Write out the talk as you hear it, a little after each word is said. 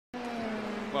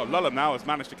Well, Lullum now has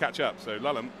managed to catch up. So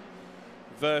Lullum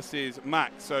versus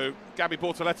Max. So Gabby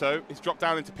Bortoletto is dropped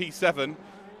down into P7.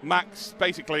 Max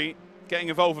basically getting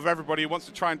involved with everybody who wants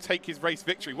to try and take his race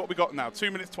victory. What we got now?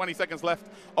 2 minutes, 20 seconds left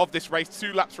of this race.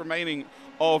 2 laps remaining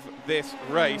of this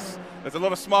race. There's a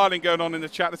lot of smiling going on in the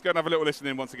chat. Let's go and have a little listen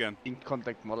in once again. In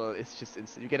contact model is just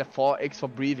instant. You get a 4x for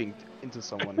breathing into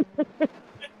someone.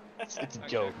 it's a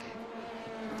joke.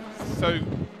 So,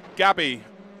 Gabby,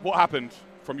 what happened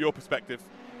from your perspective?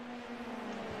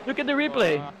 Look at the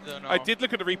replay. I did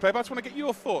look at the replay, but I just want to get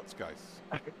your thoughts, guys.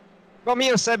 Come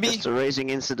here, Sebi. Just a racing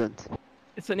incident.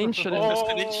 It's an incident. Oh, Just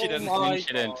an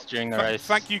incident during the race.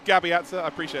 Thank you, Gabby Atza. I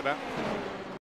appreciate that.